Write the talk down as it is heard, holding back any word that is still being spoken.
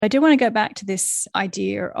I do want to go back to this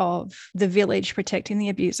idea of the village protecting the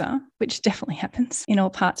abuser, which definitely happens in all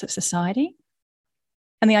parts of society,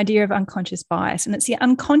 and the idea of unconscious bias. And it's the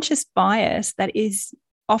unconscious bias that is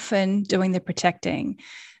often doing the protecting.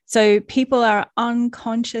 So people are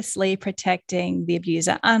unconsciously protecting the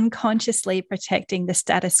abuser, unconsciously protecting the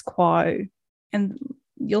status quo. And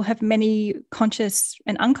you'll have many conscious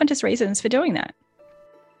and unconscious reasons for doing that.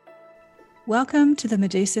 Welcome to the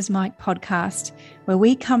Medusa's Mic podcast, where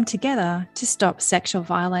we come together to stop sexual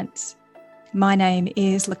violence. My name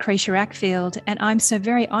is Lucretia Ackfield, and I'm so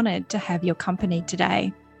very honoured to have your company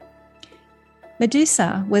today.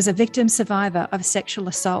 Medusa was a victim survivor of sexual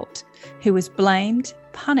assault who was blamed,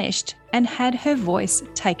 punished, and had her voice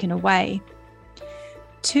taken away.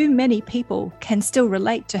 Too many people can still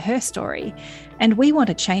relate to her story, and we want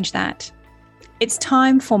to change that. It's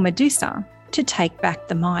time for Medusa to take back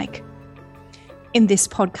the mic. In this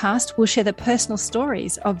podcast, we'll share the personal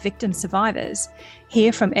stories of victim survivors,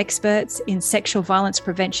 hear from experts in sexual violence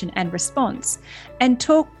prevention and response, and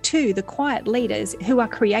talk to the quiet leaders who are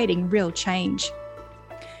creating real change.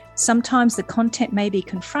 Sometimes the content may be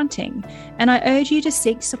confronting, and I urge you to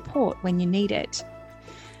seek support when you need it.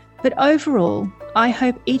 But overall, I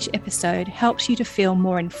hope each episode helps you to feel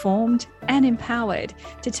more informed and empowered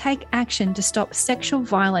to take action to stop sexual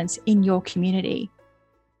violence in your community.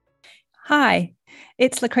 Hi,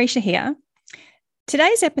 it's Lucretia here.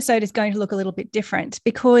 Today's episode is going to look a little bit different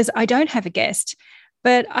because I don't have a guest,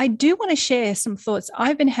 but I do want to share some thoughts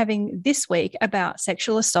I've been having this week about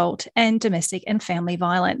sexual assault and domestic and family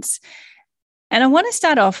violence. And I want to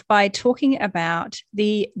start off by talking about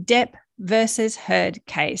the Depp versus Heard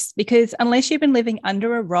case, because unless you've been living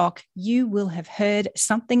under a rock, you will have heard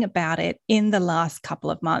something about it in the last couple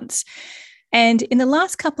of months. And in the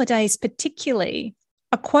last couple of days, particularly,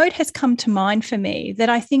 a quote has come to mind for me that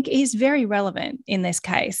I think is very relevant in this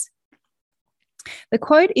case. The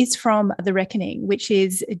quote is from The Reckoning, which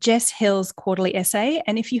is Jess Hill's quarterly essay.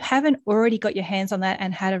 And if you haven't already got your hands on that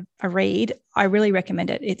and had a read, I really recommend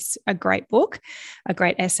it. It's a great book, a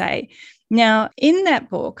great essay. Now, in that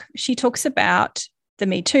book, she talks about the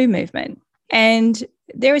Me Too movement. And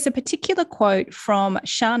there is a particular quote from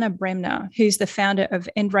Shana Bremner, who's the founder of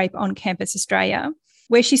End Rape on Campus Australia,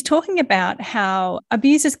 where she's talking about how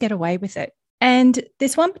abusers get away with it. And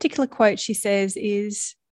this one particular quote she says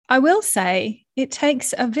is, "I will say it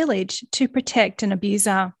takes a village to protect an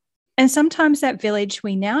abuser. And sometimes that village,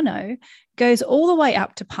 we now know, goes all the way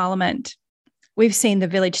up to Parliament. We've seen the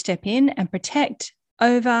village step in and protect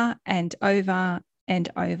over and over and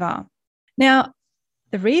over." Now,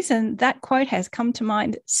 the reason that quote has come to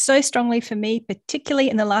mind so strongly for me, particularly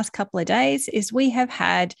in the last couple of days, is we have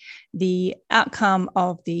had the outcome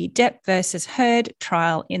of the Depp versus Heard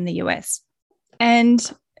trial in the US.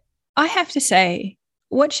 And I have to say,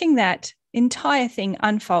 watching that entire thing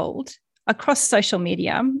unfold across social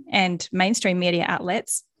media and mainstream media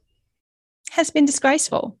outlets has been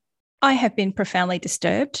disgraceful. I have been profoundly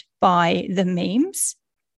disturbed by the memes,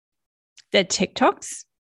 the TikToks,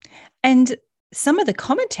 and some of the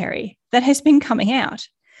commentary that has been coming out.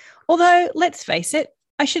 Although, let's face it,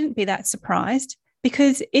 I shouldn't be that surprised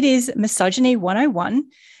because it is misogyny 101.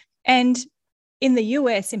 And in the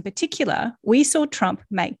US in particular, we saw Trump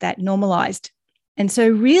make that normalized. And so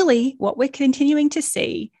really what we're continuing to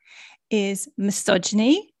see is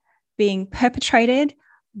misogyny being perpetrated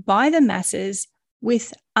by the masses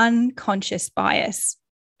with unconscious bias.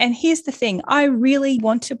 And here's the thing, I really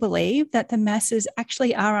want to believe that the masses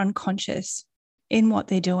actually are unconscious in what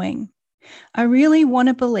they're doing. I really want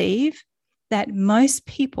to believe that most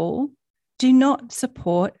people do not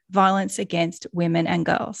support violence against women and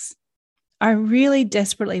girls. I really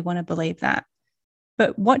desperately want to believe that.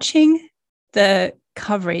 But watching the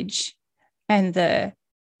coverage and the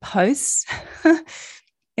posts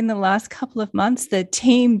in the last couple of months, the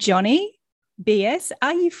Team Johnny BS,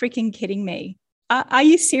 are you freaking kidding me? Are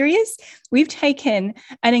you serious? We've taken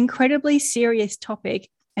an incredibly serious topic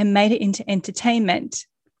and made it into entertainment.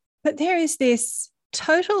 But there is this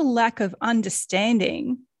total lack of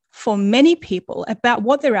understanding for many people about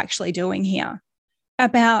what they're actually doing here,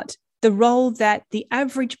 about the role that the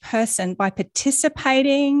average person, by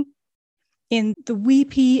participating in the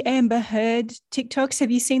Weepy Amber Heard TikToks, have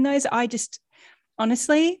you seen those?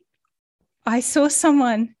 Honestly, I saw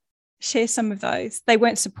someone share some of those. They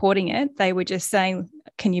weren't supporting it. They were just saying,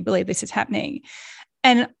 can you believe this is happening?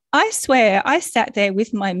 And I swear I sat there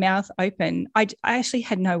with my mouth open. I actually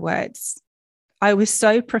had no words. I was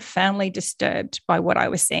so profoundly disturbed by what I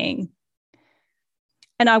was seeing.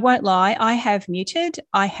 And I won't lie, I have muted,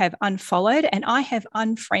 I have unfollowed, and I have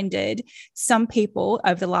unfriended some people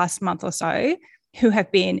over the last month or so who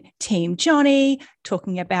have been Team Johnny,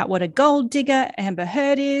 talking about what a gold digger Amber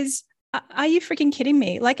Heard is. Are you freaking kidding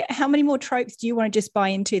me? Like, how many more tropes do you want to just buy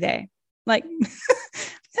into there? Like,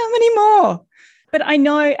 how many more? But I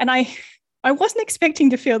know, and I wasn't expecting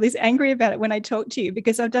to feel this angry about it when I talked to you,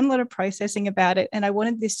 because I've done a lot of processing about it, and I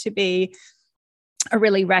wanted this to be a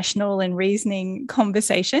really rational and reasoning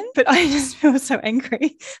conversation, but I just feel so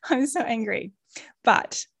angry. I'm so angry.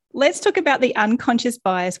 But let's talk about the unconscious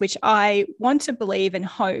bias, which I want to believe and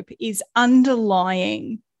hope is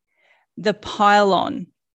underlying the pile-on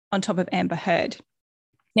top of Amber Heard.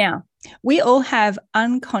 Now, we all have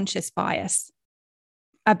unconscious bias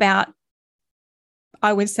about,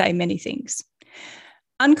 I would say, many things.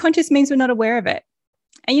 Unconscious means we're not aware of it.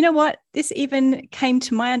 And you know what? This even came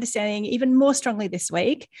to my understanding even more strongly this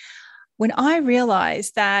week when I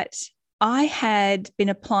realized that I had been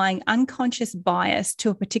applying unconscious bias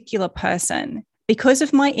to a particular person because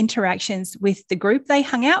of my interactions with the group they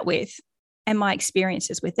hung out with and my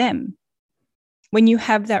experiences with them. When you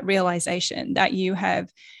have that realization that you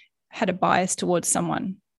have had a bias towards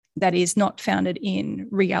someone that is not founded in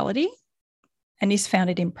reality and is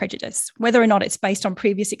founded in prejudice, whether or not it's based on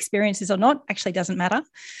previous experiences or not, actually doesn't matter.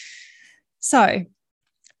 So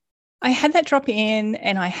I had that drop in,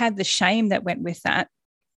 and I had the shame that went with that.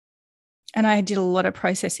 And I did a lot of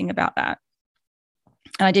processing about that.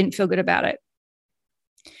 And I didn't feel good about it.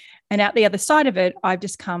 And out the other side of it, I've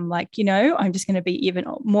just come like, I'm just going to be even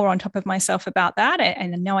more on top of myself about that.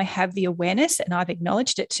 And now I have the awareness and I've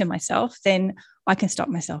acknowledged it to myself, then I can stop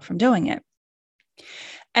myself from doing it.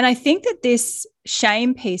 And I think that this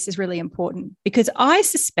shame piece is really important, because I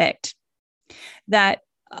suspect that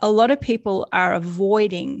a lot of people are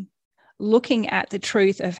avoiding looking at the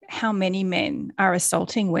truth of how many men are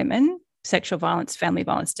assaulting women, sexual violence, family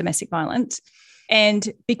violence, domestic violence. And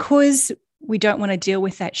because we don't want to deal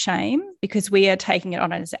with that shame, because we are taking it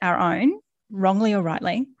on as our own, wrongly or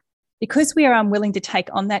rightly, because we are unwilling to take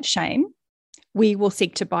on that shame, we will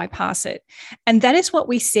seek to bypass it. And that is what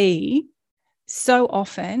we see so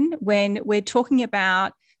often when we're talking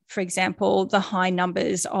about, for example, the high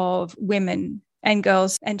numbers of women and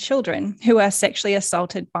girls and children who are sexually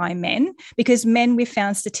assaulted by men, because men, we've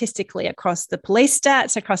found statistically across the police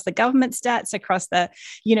stats, across the government stats, across the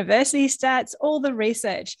university stats, all the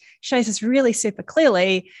research shows us really super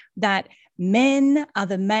clearly that men are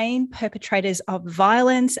the main perpetrators of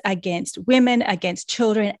violence against women, against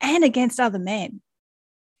children, and against other men.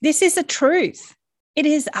 This is a truth. It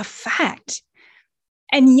is a fact.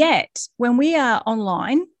 And yet, when we are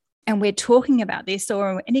online and we're talking about this,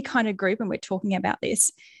 or any kind of group and we're talking about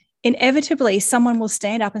this, inevitably someone will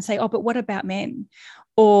stand up and say, oh, but what about men?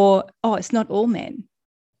 Or, oh, it's not all men.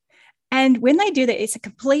 And when they do that, it's a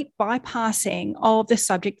complete bypassing of the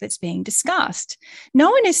subject that's being discussed.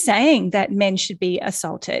 No one is saying that men should be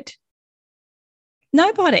assaulted.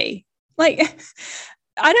 Nobody. Like,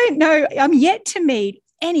 I don't know. I'm yet to meet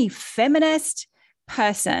any feminist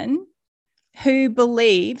person who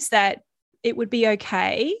believes that it would be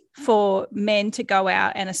okay for men to go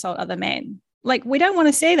out and assault other men. Like, we don't want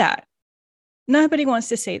to see that. Nobody wants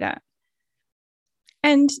to see that.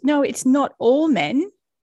 And no, it's not all men.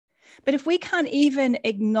 But if we can't even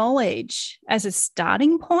acknowledge as a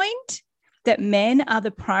starting point that men are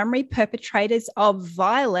the primary perpetrators of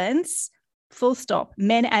violence, full stop,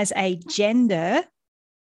 men as a gender,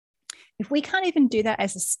 if we can't even do that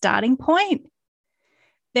as a starting point,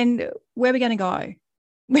 then where are we going to go?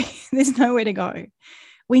 There's nowhere to go.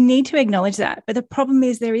 We need to acknowledge that. But the problem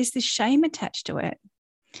is there is this shame attached to it.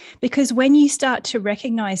 Because when you start to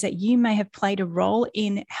recognize that you may have played a role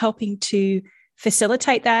in helping to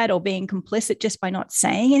facilitate that or being complicit just by not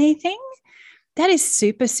saying anything, that is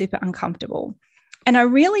super, super uncomfortable. And I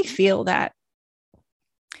really feel that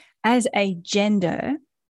as a gender,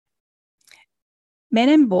 men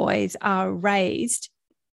and boys are raised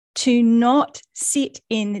to not sit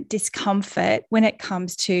in discomfort when it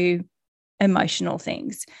comes to emotional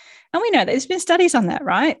things. And we know that there's been studies on that,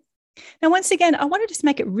 right? Now, once again, I want to just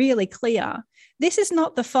make it really clear. This is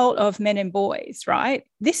not the fault of men and boys, right?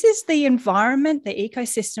 This is the environment, the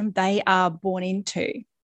ecosystem they are born into.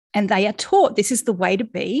 And they are taught this is the way to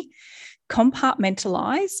be.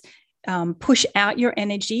 Compartmentalize, push out your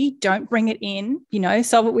energy, don't bring it in,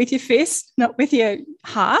 solve it with your fist, not with your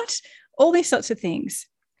heart, all these sorts of things.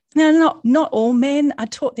 Now, not all men are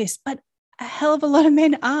taught this, but a hell of a lot of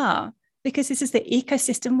men are, because this is the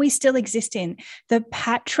ecosystem we still exist in, the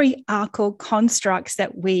patriarchal constructs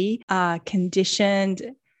that we are conditioned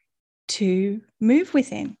to move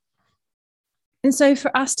within. And so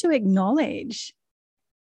for us to acknowledge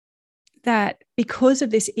that because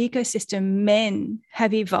of this ecosystem, men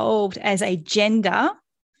have evolved as a gender,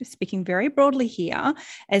 speaking very broadly here,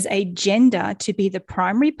 as a gender to be the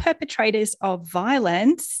primary perpetrators of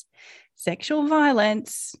violence, sexual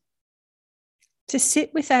violence, to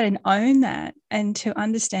sit with that and own that, and to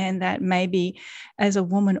understand that maybe as a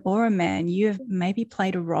woman or a man, you have maybe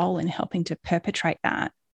played a role in helping to perpetrate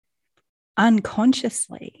that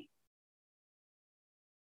unconsciously.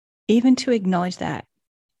 Even to acknowledge that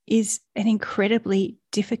is an incredibly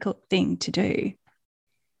difficult thing to do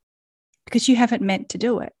because you haven't meant to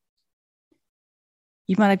do it.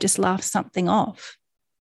 You might have just laughed something off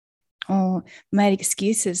or made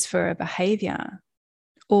excuses for a behavior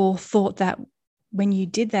or thought that when you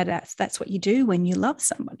did that, that's what you do when you love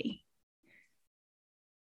somebody.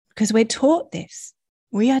 Because we're taught this.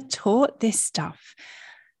 We are taught this stuff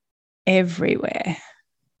everywhere.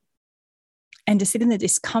 And to sit in the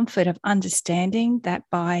discomfort of understanding that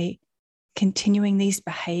by continuing these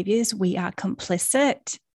behaviors, we are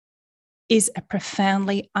complicit is a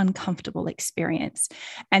profoundly uncomfortable experience.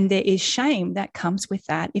 And there is shame that comes with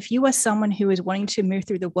that. If you are someone who is wanting to move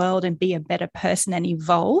through the world and be a better person and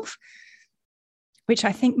evolve, which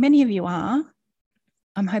I think many of you are,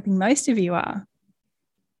 I'm hoping most of you are,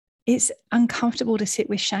 it's uncomfortable to sit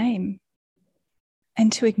with shame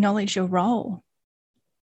and to acknowledge your role.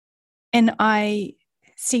 And I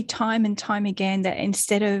see time and time again that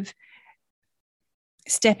instead of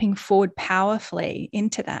stepping forward powerfully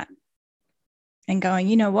into that and going,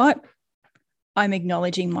 you know what, I'm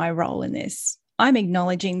acknowledging my role in this. I'm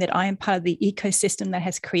acknowledging that I am part of the ecosystem that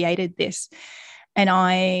has created this. And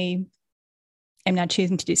I am now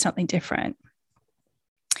choosing to do something different.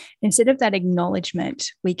 Instead of that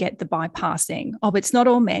acknowledgement, we get the bypassing. Oh, but it's not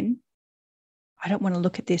all men. I don't want to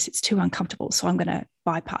look at this. It's too uncomfortable. So I'm going to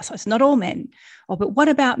bypass it. It's not all men. Oh, but what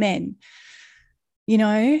about men? You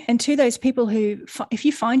know, and to those people who, if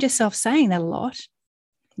you find yourself saying that a lot,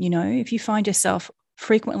 you know, if you find yourself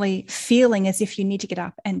frequently feeling as if you need to get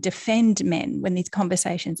up and defend men when these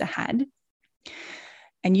conversations are had,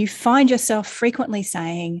 and you find yourself frequently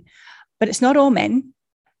saying, but it's not all men,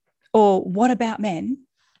 or what about men?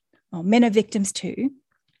 Well, men are victims too.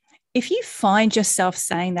 If you find yourself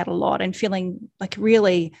saying that a lot and feeling like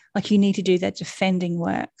really like you need to do that defending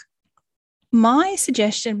work, my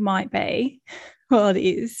suggestion might be, well, it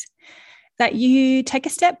is, that you take a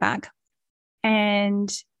step back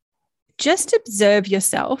and just observe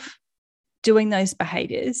yourself doing those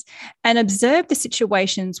behaviors and observe the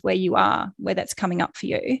situations where you are, where that's coming up for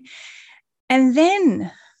you. And then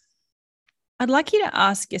I'd like you to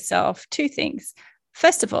ask yourself two things.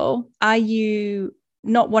 First of all, are you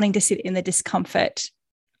not wanting to sit in the discomfort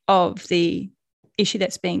of the issue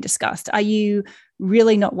that's being discussed? Are you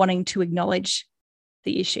really not wanting to acknowledge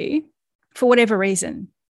the issue for whatever reason?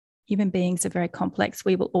 Human beings are very complex.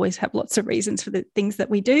 We will always have lots of reasons for the things that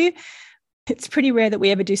we do. It's pretty rare that we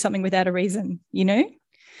ever do something without a reason, you know?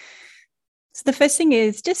 So the first thing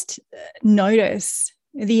is just notice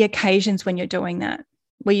the occasions when you're doing that,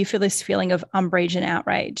 where you feel this feeling of umbrage and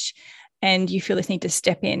outrage, and you feel this need to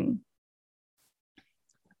step in.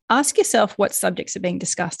 Ask yourself what subjects are being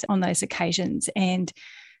discussed on those occasions and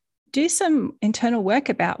do some internal work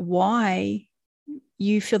about why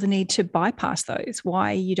you feel the need to bypass those,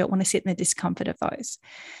 why you don't want to sit in the discomfort of those.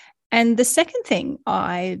 And the second thing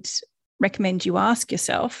I'd recommend you ask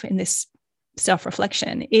yourself in this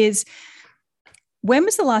self-reflection is, when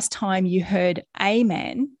was the last time you heard a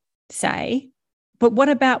man say, but what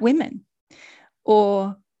about women?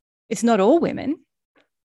 Or it's not all women,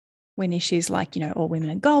 when issues like, you know, all women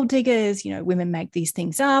are gold diggers, you know, women make these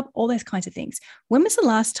things up, all those kinds of things. When was the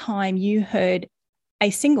last time you heard a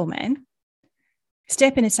single man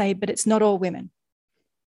step in and say, but it's not all women?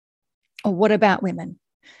 Or what about women?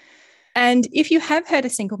 And if you have heard a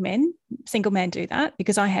single man do that,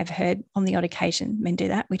 because I have heard on the odd occasion men do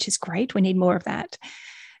that, which is great. We need more of that.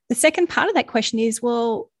 The second part of that question is,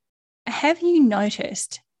 well, have you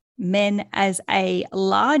noticed men as a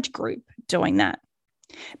large group doing that?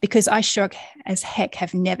 Because I sure as heck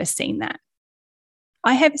have never seen that.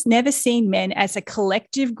 I have never seen men as a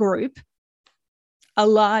collective group, a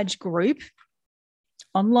large group,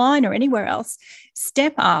 online or anywhere else,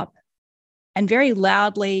 step up and very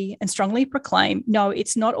loudly and strongly proclaim, no,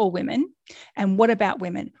 it's not all women. And what about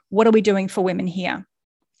women? What are we doing for women here?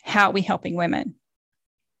 How are we helping women?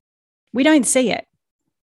 We don't see it.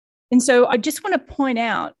 And so I just want to point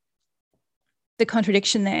out the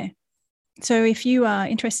contradiction there. So if you are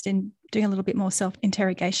interested in doing a little bit more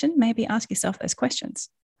self-interrogation, maybe ask yourself those questions.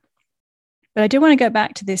 But I do want to go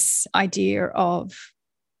back to this idea of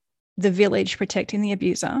the village protecting the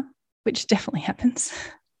abuser, which definitely happens.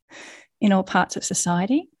 in all parts of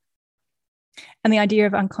society. And the idea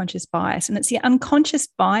of unconscious bias. And it's the unconscious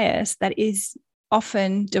bias that is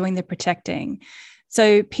often doing the protecting.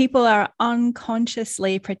 So people are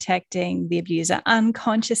unconsciously protecting the abuser,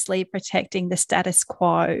 unconsciously protecting the status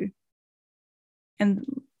quo. And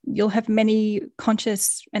you'll have many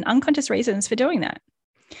conscious and unconscious reasons for doing that.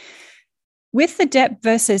 With the Depp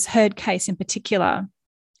versus Heard case in particular,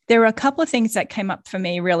 there are a couple of things that came up for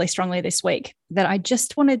me really strongly this week that I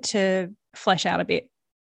just wanted to flesh out a bit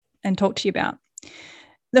and talk to you about.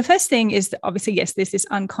 The first thing is that obviously, yes, there's this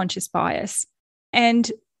unconscious bias.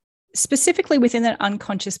 And specifically within that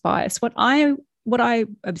unconscious bias, what I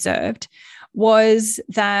observed was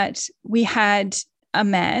that we had a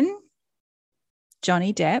man,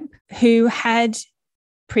 Johnny Depp, who had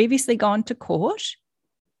previously gone to court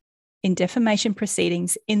in defamation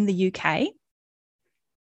proceedings in the UK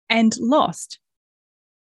and lost.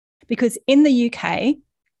 Because in the UK,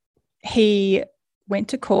 he went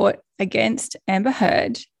to court against Amber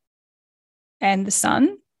Heard and The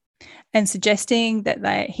Sun and suggesting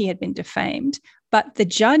that he had been defamed. But the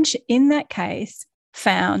judge in that case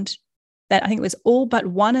found that I think it was all but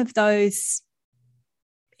one of those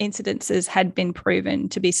incidences had been proven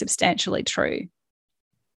to be substantially true.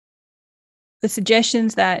 The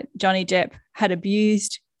suggestions that Johnny Depp had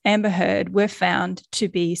abused Amber Heard were found to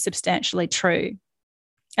be substantially true.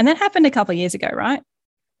 And that happened a couple of years ago, right?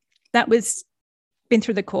 That was been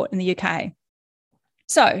through the court in the UK.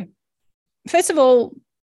 So, first of all,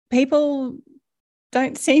 people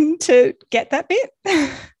don't seem to get that bit when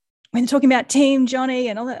they're talking about Team Johnny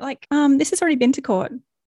and all that. Like, this has already been to court,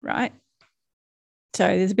 right? So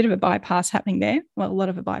there's a bit of a bypass happening there. Well, a lot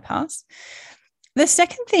of a bypass. The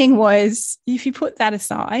second thing was, if you put that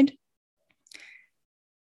aside,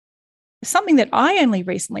 something that I only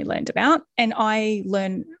recently learned about, and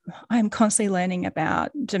I'm constantly learning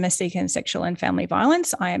about domestic and sexual and family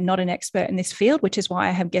violence. I am not an expert in this field, which is why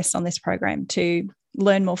I have guests on this program to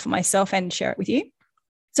learn more for myself and share it with you.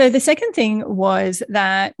 So the second thing was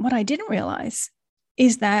that what I didn't realize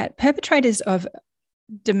is that perpetrators of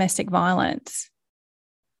domestic violence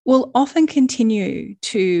will often continue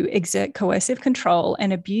to exert coercive control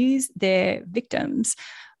and abuse their victims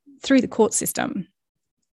through the court system,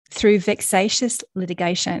 through vexatious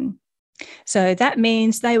litigation. So that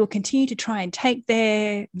means they will continue to try and take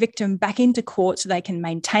their victim back into court so they can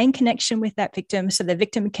maintain connection with that victim, so the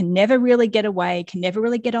victim can never really get away, can never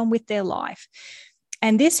really get on with their life.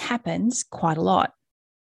 And this happens quite a lot.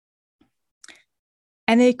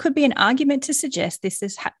 And there could be an argument to suggest this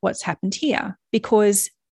is what's happened here, because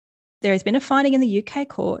there has been a finding in the UK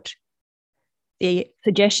court. The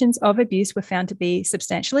suggestions of abuse were found to be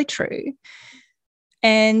substantially true.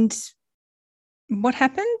 And what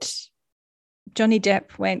happened? Johnny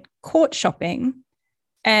Depp went court shopping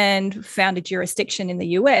and found a jurisdiction in the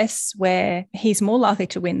US where he's more likely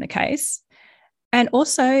to win the case. And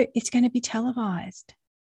also, it's going to be televised.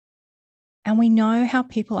 And we know how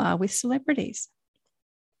people are with celebrities.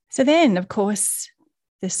 So then, of course,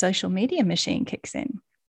 the social media machine kicks in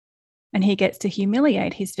and he gets to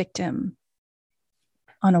humiliate his victim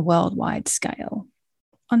on a worldwide scale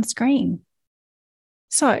on screen.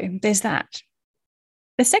 So there's that.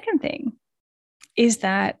 The second thing is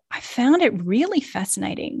that I found it really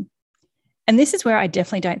fascinating. And this is where I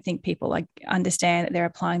definitely don't think people understand that they're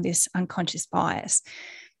applying this unconscious bias,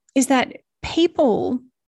 is that people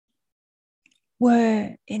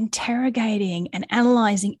were interrogating and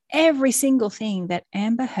analysing every single thing that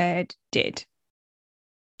Amber Heard did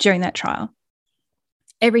during that trial.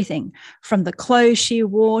 Everything from the clothes she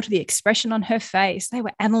wore to the expression on her face, they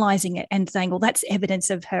were analysing it and saying, well, that's evidence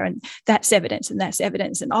of her and that's evidence and that's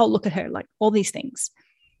evidence. And oh, look at her, like all these things.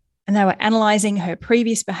 And they were analysing her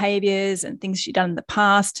previous behaviours and things she'd done in the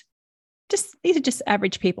past. These are just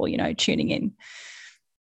average people, tuning in.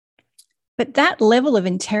 But that level of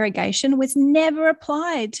interrogation was never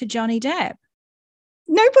applied to Johnny Depp.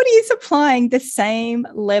 Nobody is applying the same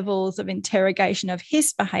levels of interrogation of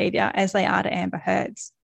his behaviour as they are to Amber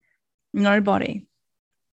Heard's. Nobody.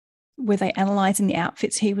 Were they analysing the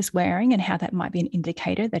outfits he was wearing and how that might be an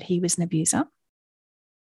indicator that he was an abuser?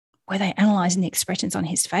 Were they analysing the expressions on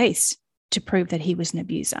his face to prove that he was an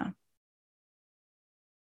abuser?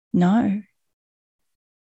 No.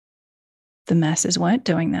 The masses weren't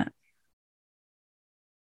doing that.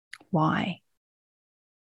 Why?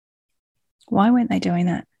 Why weren't they doing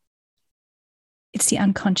that? It's the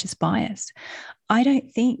unconscious bias. I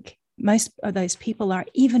don't think most of those people are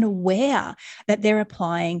even aware that they're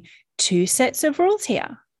applying two sets of rules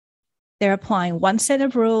here. They're applying one set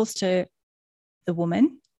of rules to the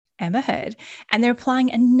woman, Amber Heard, and they're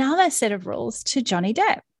applying another set of rules to Johnny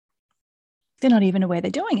Depp. They're not even aware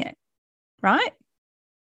they're doing it, right?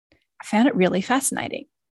 I found it really fascinating,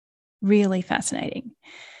 really fascinating.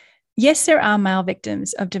 Yes, there are male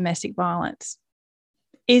victims of domestic violence.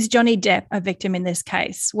 Is Johnny Depp a victim in this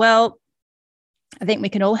case? Well, I think we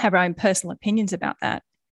can all have our own personal opinions about that.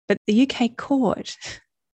 But the UK court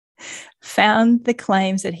found the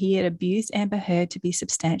claims that he had abused Amber Heard to be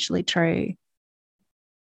substantially true.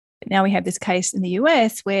 But now we have this case in the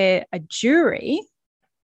US where a jury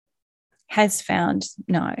has found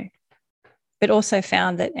no, but also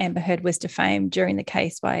found that Amber Heard was defamed during the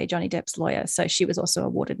case by Johnny Depp's lawyer. So she was also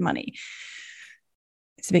awarded money.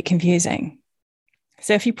 It's a bit confusing.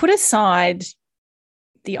 So if you put aside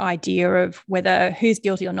the idea of whether who's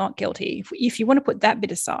guilty or not guilty, if you want to put that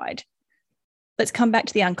bit aside, let's come back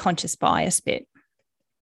to the unconscious bias bit.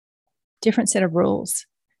 Different set of rules,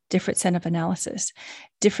 different set of analysis,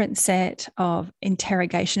 different set of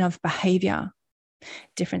interrogation of behavior,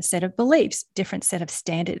 different set of beliefs, different set of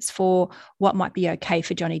standards for what might be okay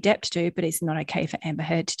for Johnny Depp to do, but is not okay for Amber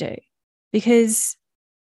Heard to do. Because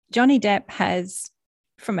Johnny Depp has,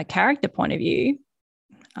 from a character point of view,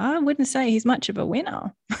 I wouldn't say he's much of a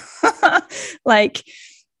winner.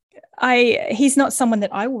 He's not someone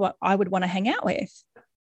that I would want to hang out with.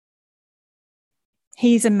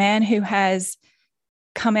 He's a man who has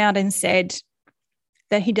come out and said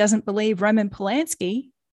that he doesn't believe Roman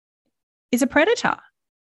Polanski is a predator.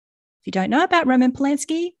 If you don't know about Roman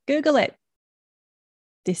Polanski, Google it.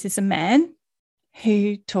 This is a man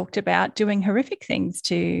who talked about doing horrific things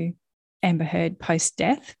to Amber Heard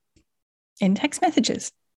post-death in text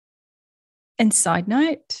messages. And side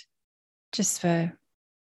note, just for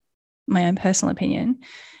my own personal opinion,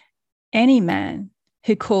 any man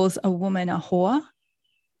who calls a woman a whore,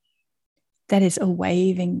 that is a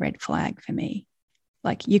waving red flag for me.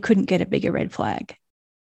 Like, you couldn't get a bigger red flag.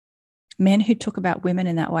 Men who talk about women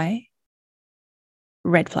in that way,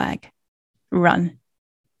 red flag, run.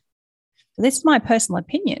 This is my personal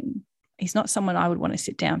opinion. He's not someone I would want to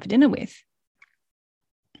sit down for dinner with.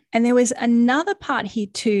 And there was another part here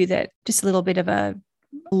too, that just a little bit of a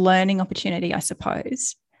learning opportunity, I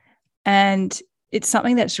suppose. And it's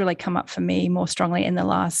something that's really come up for me more strongly in the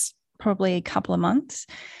last probably a couple of months.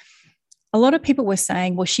 A lot of people were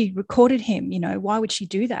saying, well, she recorded him, why would she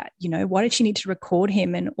do that? Why did she need to record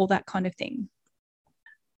him and all that kind of thing?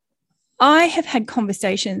 I have had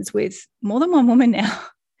conversations with more than one woman now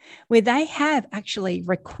where they have actually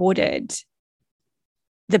recorded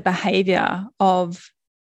the behavior of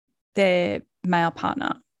their male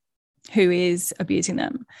partner who is abusing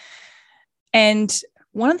them. And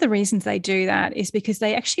one of the reasons they do that is because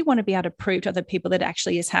they actually want to be able to prove to other people that it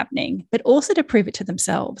actually is happening, but also to prove it to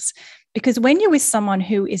themselves. Because when you're with someone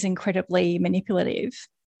who is incredibly manipulative,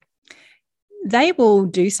 they will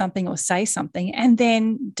do something or say something and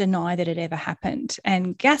then deny that it ever happened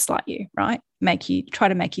and gaslight you, right? Try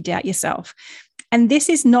to make you doubt yourself. And this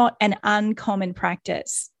is not an uncommon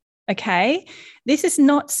practice. Okay, this is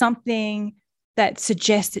not something that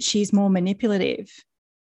suggests that she's more manipulative.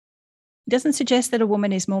 It doesn't suggest that a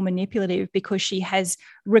woman is more manipulative because she has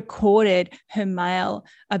recorded her male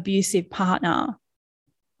abusive partner.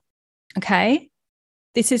 Okay,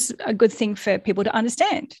 this is a good thing for people to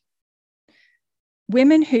understand.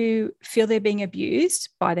 Women who feel they're being abused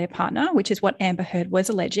by their partner, which is what Amber Heard was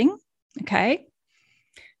alleging, okay,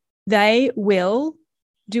 they will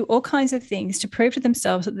do all kinds of things to prove to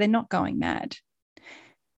themselves that they're not going mad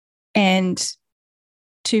and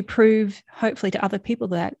to prove, hopefully, to other people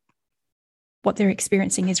that what they're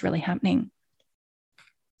experiencing is really happening.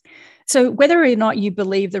 So whether or not you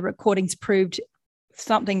believe the recordings proved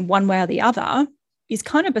something one way or the other is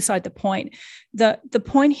kind of beside the point. The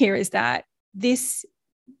point here is that this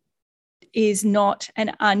is not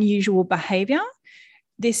an unusual behavior.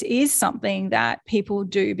 This is something that people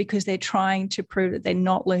do because they're trying to prove that they're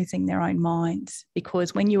not losing their own minds.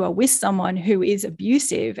 Because when you are with someone who is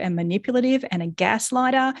abusive and manipulative and a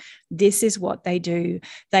gaslighter, this is what they do.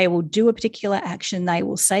 They will do a particular action. They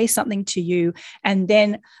will say something to you, and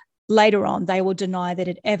then later on, they will deny that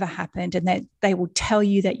it ever happened, and that they will tell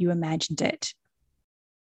you that you imagined it.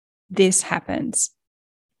 This happens.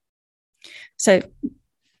 So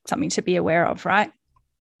something to be aware of, right?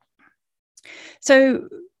 So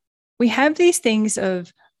we have these things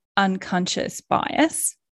of unconscious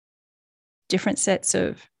bias, different sets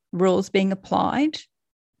of rules being applied.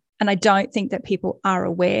 And I don't think that people are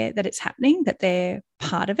aware that it's happening, that they're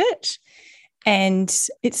part of it. And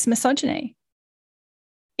it's misogyny.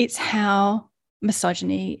 It's how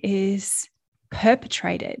misogyny is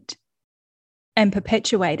perpetrated and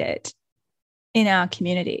perpetuated in our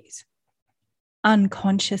communities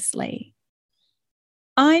unconsciously.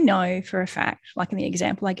 I know for a fact, like in the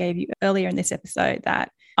example I gave you earlier in this episode,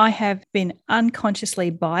 that I have been unconsciously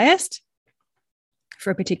biased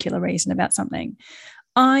for a particular reason about something.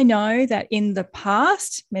 I know that in the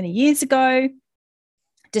past, many years ago,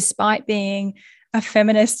 despite being a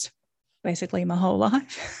feminist basically my whole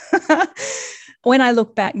life, when I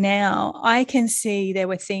look back now, I can see there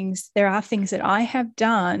are things that I have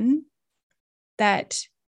done that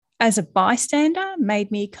as a bystander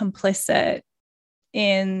made me complicit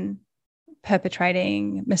in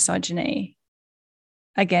perpetrating misogyny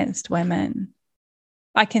against women.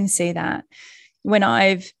 I can see that when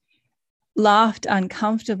I've laughed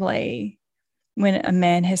uncomfortably when a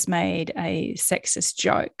man has made a sexist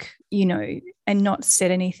joke, and not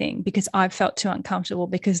said anything because I've felt too uncomfortable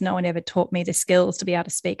because no one ever taught me the skills to be able to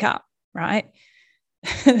speak up, right?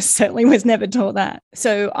 Certainly was never taught that.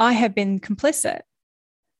 So I have been complicit.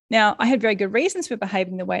 Now, I had very good reasons for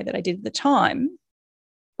behaving the way that I did at the time,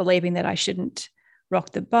 believing that I shouldn't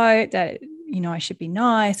rock the boat, that, I should be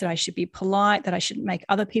nice, that I should be polite, that I shouldn't make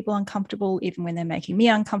other people uncomfortable, even when they're making me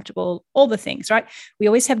uncomfortable, all the things, right? We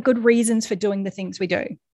always have good reasons for doing the things we do,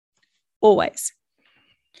 always.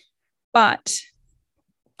 But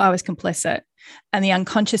I was complicit. And the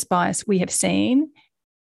unconscious bias we have seen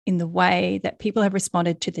in the way that people have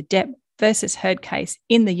responded to the Depp versus Heard case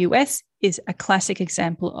in the US is a classic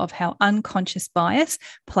example of how unconscious bias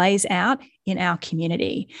plays out in our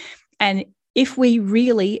community. And if we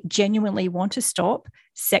really genuinely want to stop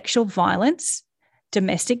sexual violence,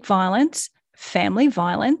 domestic violence, family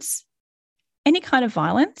violence, any kind of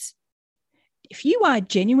violence, if you are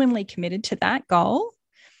genuinely committed to that goal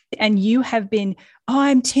and you have been,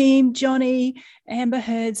 I'm Team Johnny, Amber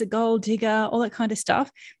Heard's a gold digger, all that kind of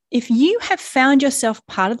stuff, if you have found yourself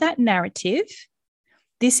part of that narrative,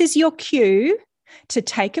 this is your cue to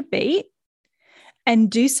take a beat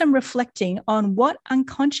and do some reflecting on what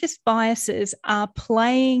unconscious biases are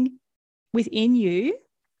playing within you,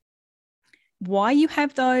 why you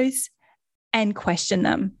have those, and question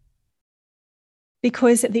them.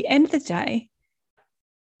 Because at the end of the day,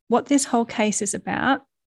 what this whole case is about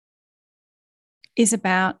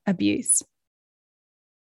abuse.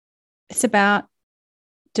 It's about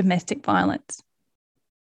domestic violence.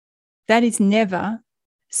 That is never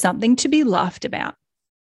something to be laughed about.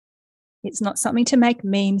 It's not something to make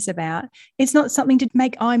memes about. It's not something to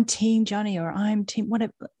make I'm Team Johnny or I'm Team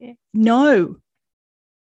whatever. No.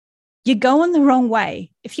 You're going the wrong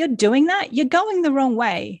way. If you're doing that, you're going the wrong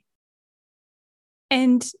way.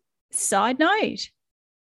 And side note,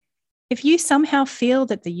 if you somehow feel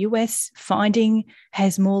that the US finding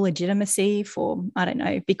has more legitimacy for, I don't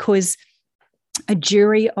know, because a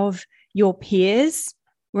jury of your peers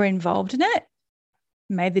were involved in it,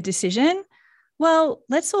 made the decision, well,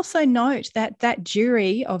 let's also note that that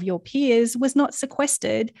jury of your peers was not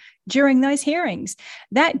sequestered during those hearings.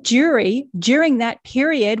 That jury, during that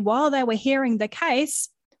period, while they were hearing the case,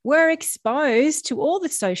 were exposed to all the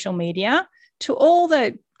social media, to all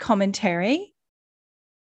the commentary.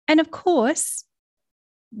 And of course,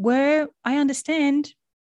 I understand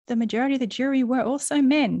the majority of the jury were also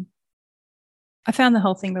men. I found the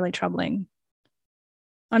whole thing really troubling.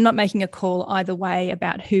 I'm not making a call either way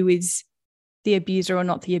about who is the abuser or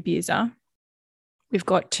not the abuser. We've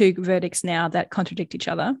got two verdicts now that contradict each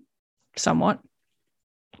other somewhat.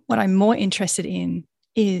 What I'm more interested in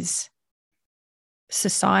is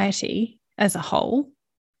society as a whole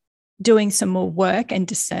doing some more work and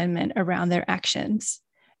discernment around their actions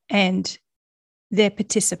and their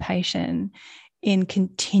participation in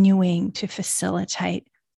continuing to facilitate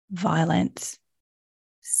violence,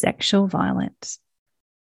 sexual violence,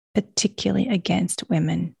 particularly against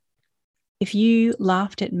women. If you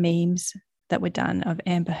laughed at memes that were done of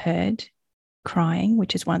Amber Heard crying,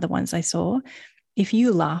 which is one of the ones I saw, if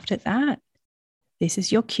you laughed at that, this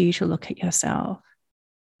is your cue to look at yourself.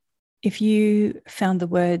 If you found the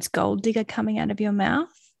words gold digger coming out of your mouth,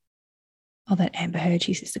 oh, that Amber Heard,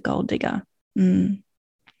 she's just a gold digger.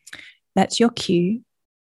 That's your cue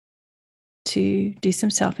to do some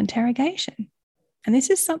self-interrogation. And this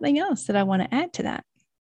is something else that I want to add to that.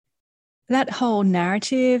 That whole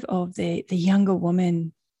narrative of the younger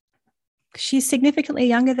woman, she's significantly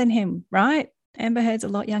younger than him, right? Amber Heard's a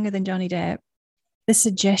lot younger than Johnny Depp. The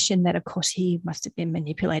suggestion that, of course, he must have been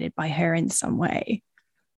manipulated by her in some way.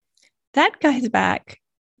 That goes back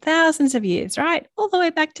thousands of years, right? All the way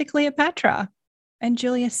back to Cleopatra and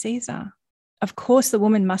Julius Caesar. Of course, the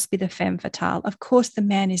woman must be the femme fatale. Of course, the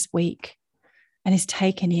man is weak and is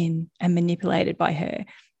taken in and manipulated by her.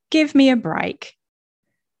 Give me a break.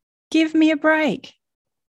 Give me a break.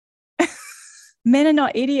 Men are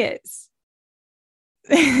not idiots.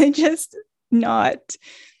 They're just not.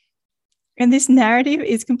 And this narrative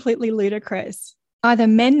is completely ludicrous. Either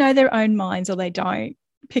men know their own minds or they don't.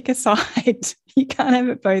 Pick a side. You can't have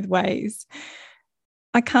it both ways.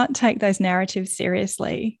 I can't take those narratives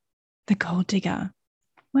seriously. The gold digger.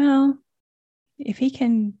 Well, if he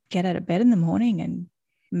can get out of bed in the morning and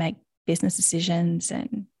make business decisions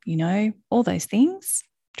and, all those things,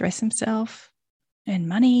 dress himself, earn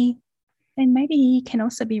money, then maybe he can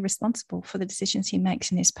also be responsible for the decisions he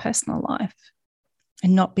makes in his personal life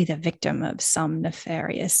and not be the victim of some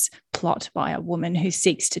nefarious plot by a woman who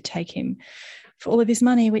seeks to take him for all of his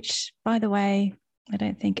money, which, by the way, I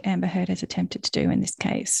don't think Amber Heard has attempted to do in this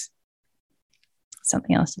case.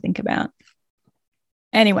 Something else to think about.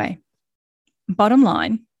 Anyway, bottom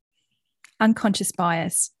line, unconscious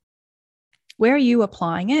bias. Where are you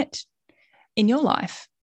applying it in your life?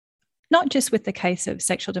 Not just with the case of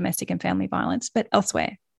sexual, domestic, and family violence, but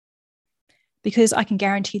elsewhere. Because I can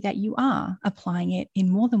guarantee that you are applying it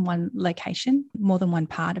in more than one location, more than one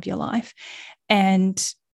part of your life.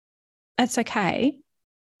 And that's okay.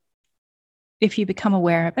 If you become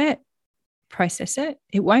aware of it, process it.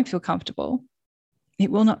 It won't feel comfortable.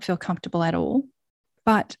 It will not feel comfortable at all.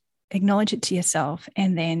 But acknowledge it to yourself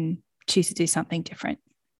and then choose to do something different.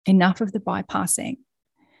 Enough of the bypassing.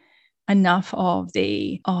 Enough of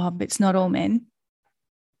the, but it's not all men.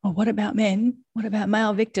 Or what about men? What about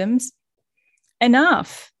male victims?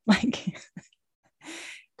 Enough.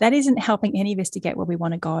 That isn't helping any of us to get where we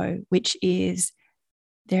want to go, which is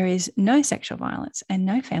there is no sexual violence and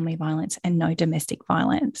no family violence and no domestic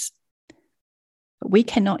violence. But we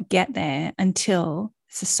cannot get there until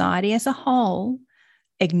society as a whole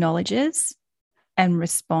acknowledges and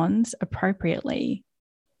responds appropriately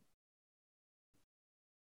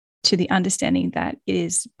to the understanding that it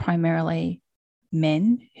is primarily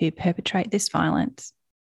men who perpetrate this violence,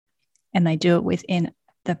 and they do it within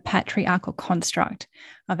the patriarchal construct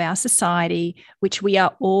of our society, which we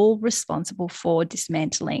are all responsible for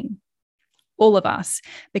dismantling. All of us,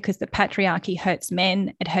 because the patriarchy hurts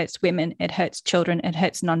men, it hurts women, it hurts children, it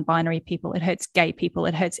hurts non-binary people, it hurts gay people,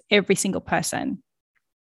 it hurts every single person.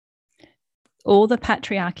 All the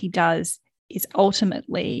patriarchy does is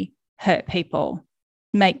ultimately hurt people,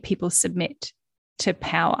 make people submit to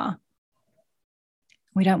power.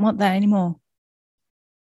 We don't want that anymore.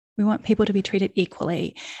 We want people to be treated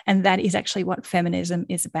equally. And that is actually what feminism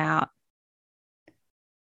is about.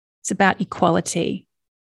 It's about equality.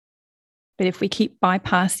 But if we keep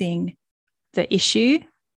bypassing the issue,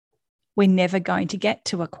 we're never going to get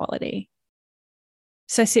to equality.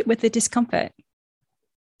 So sit with the discomfort.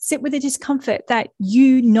 Sit with the discomfort that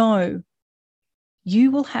you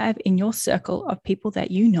will have in your circle of people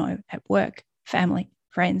that you know at work, family,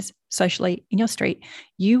 friends, socially, in your street.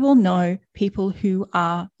 You will know people who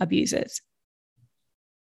are abusers.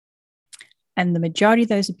 And the majority of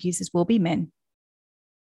those abusers will be men.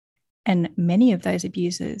 And many of those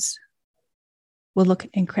abusers will look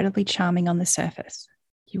incredibly charming on the surface.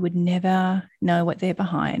 You would never know what they're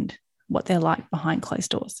like behind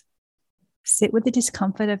closed doors. Sit with the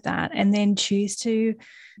discomfort of that and then choose to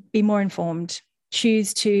be more informed.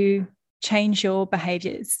 Choose to change your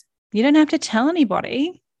behaviors. You don't have to tell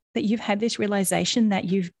anybody that you've had this realization that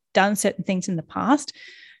you've done certain things in the past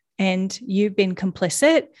and you've been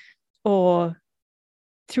complicit, or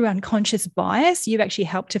through unconscious bias, you've actually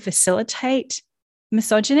helped to facilitate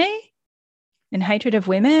misogyny and hatred of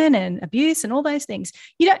women and abuse and all those things.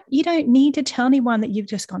 You don't need to tell anyone that you've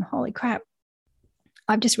just gone, holy crap,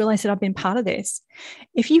 I've just realized that I've been part of this.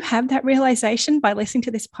 If you have that realization by listening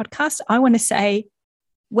to this podcast, I want to say,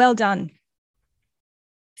 well done.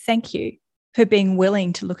 Thank you for being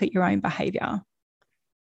willing to look at your own behavior.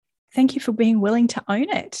 Thank you for being willing to own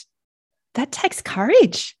it. That takes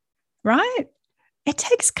courage, right? It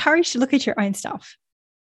takes courage to look at your own stuff.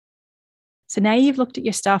 So now you've looked at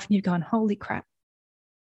your stuff and you've gone, holy crap,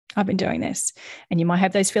 I've been doing this. And you might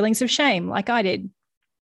have those feelings of shame like I did.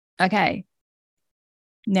 Okay.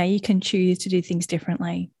 Now you can choose to do things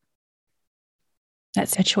differently.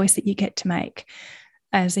 That's a choice that you get to make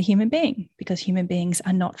as a human being, because human beings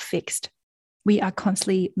are not fixed. We are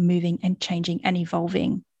constantly moving and changing and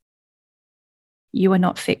evolving. You are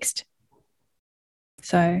not fixed.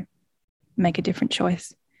 So make a different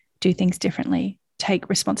choice. Do things differently. Take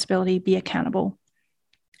responsibility. Be accountable.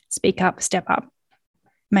 Speak up. Step up.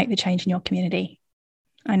 Make the change in your community.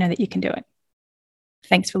 I know that you can do it.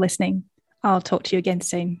 Thanks for listening. I'll talk to you again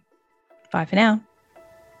soon. Bye for now.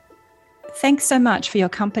 Thanks so much for your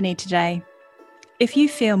company today. If you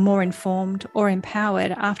feel more informed or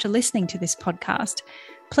empowered after listening to this podcast,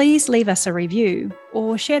 please leave us a review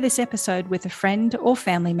or share this episode with a friend or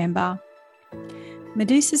family member.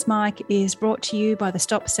 Medusa's Mic is brought to you by the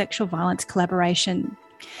Stop Sexual Violence Collaboration,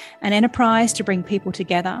 an enterprise to bring people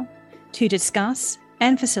together to discuss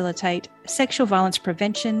and facilitate sexual violence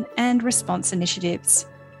prevention and response initiatives.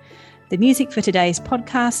 The music for today's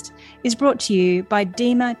podcast is brought to you by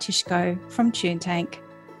Dima Tishko from TuneTank.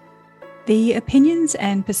 The opinions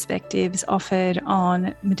and perspectives offered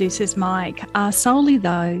on Medusa's Mic are solely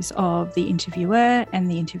those of the interviewer and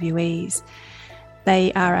the interviewees.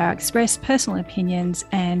 They are our expressed personal opinions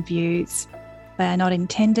and views. They are not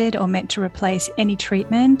intended or meant to replace any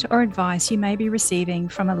treatment or advice you may be receiving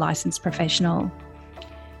from a licensed professional.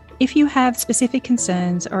 If you have specific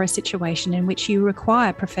concerns or a situation in which you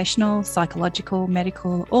require professional, psychological,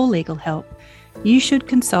 medical, or legal help, you should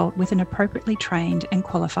consult with an appropriately trained and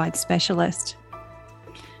qualified specialist.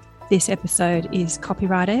 This episode is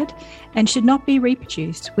copyrighted and should not be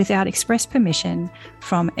reproduced without express permission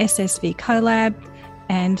from SSV Collab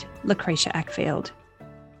and Lucretia Ackfield.